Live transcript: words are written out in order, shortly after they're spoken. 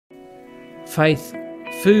faith,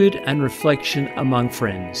 food and reflection among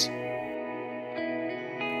friends.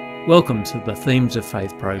 Welcome to the Themes of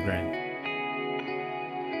Faith program.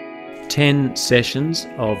 10 sessions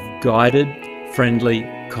of guided, friendly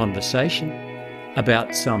conversation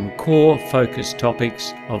about some core focus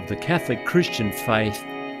topics of the Catholic Christian faith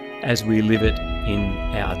as we live it in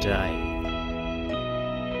our day.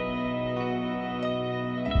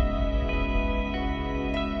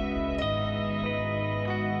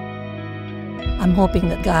 I'm hoping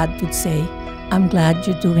that God would say, I'm glad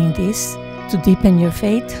you're doing this to deepen your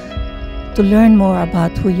faith, to learn more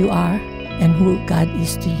about who you are and who God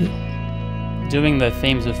is to you. Doing the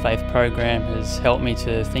Themes of Faith program has helped me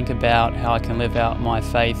to think about how I can live out my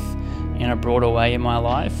faith in a broader way in my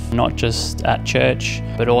life, not just at church,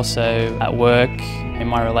 but also at work, in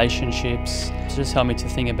my relationships. It's just helped me to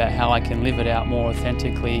think about how I can live it out more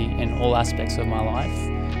authentically in all aspects of my life.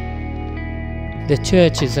 The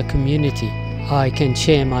church is a community. I can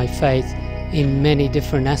share my faith in many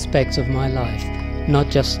different aspects of my life, not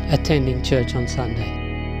just attending church on Sunday.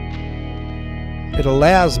 It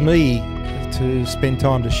allows me to spend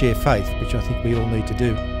time to share faith, which I think we all need to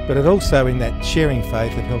do. But it also, in that sharing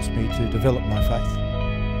faith, it helps me to develop my faith.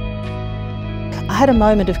 I had a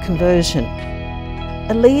moment of conversion,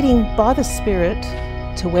 a leading by the Spirit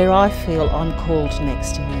to where I feel I'm called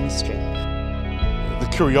next in ministry. The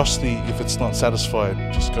curiosity, if it's not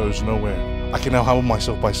satisfied, just goes nowhere. I can now humble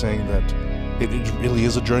myself by saying that it really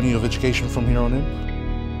is a journey of education from here on in.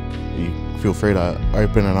 You feel free to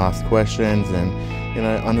open and ask questions and,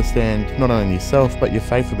 understand not only yourself but your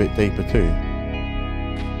faith a bit deeper too.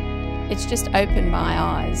 It's just opened my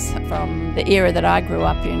eyes from the era that I grew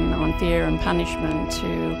up in on fear and punishment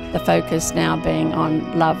to the focus now being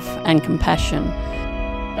on love and compassion.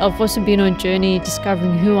 I've also been on a journey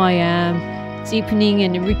discovering who I am, deepening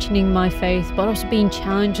and enriching my faith, but also being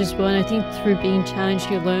challenged as well, and I think through being challenged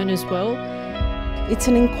you learn as well. It's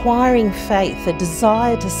an inquiring faith, a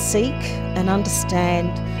desire to seek and understand,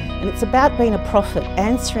 and it's about being a prophet,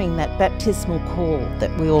 answering that baptismal call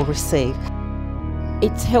that we all receive.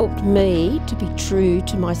 It's helped me to be true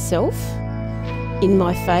to myself in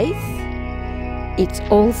my faith. It's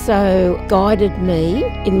also guided me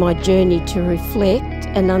in my journey to reflect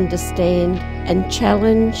and understand and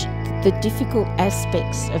challenge the difficult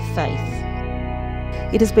aspects of faith.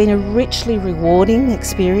 It has been a richly rewarding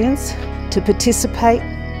experience to participate,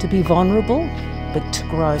 to be vulnerable, but to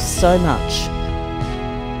grow so much.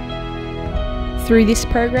 Through this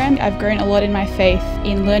program, I've grown a lot in my faith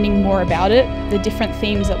in learning more about it. The different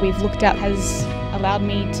themes that we've looked at has allowed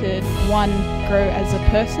me to, one, grow as a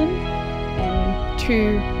person, and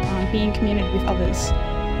two, be in community with others.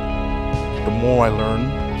 The more I learn,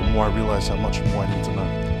 the more I realize how much more I need to know.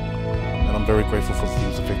 And I'm very grateful for the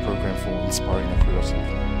Themes of Faith program for inspiring that curiosity.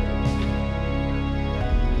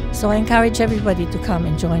 So I encourage everybody to come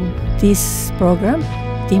and join this program,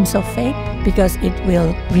 Themes of Faith, because it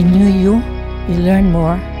will renew you, you learn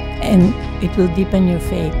more, and it will deepen your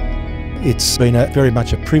faith. It's been very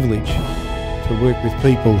much a privilege to work with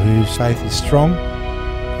people whose faith is strong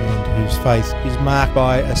and whose faith is marked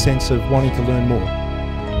by a sense of wanting to learn more.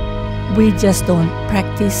 We just don't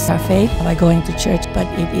practice our faith by going to church, but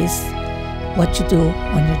it is what you do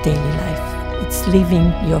on your daily life. It's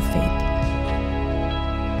living your faith.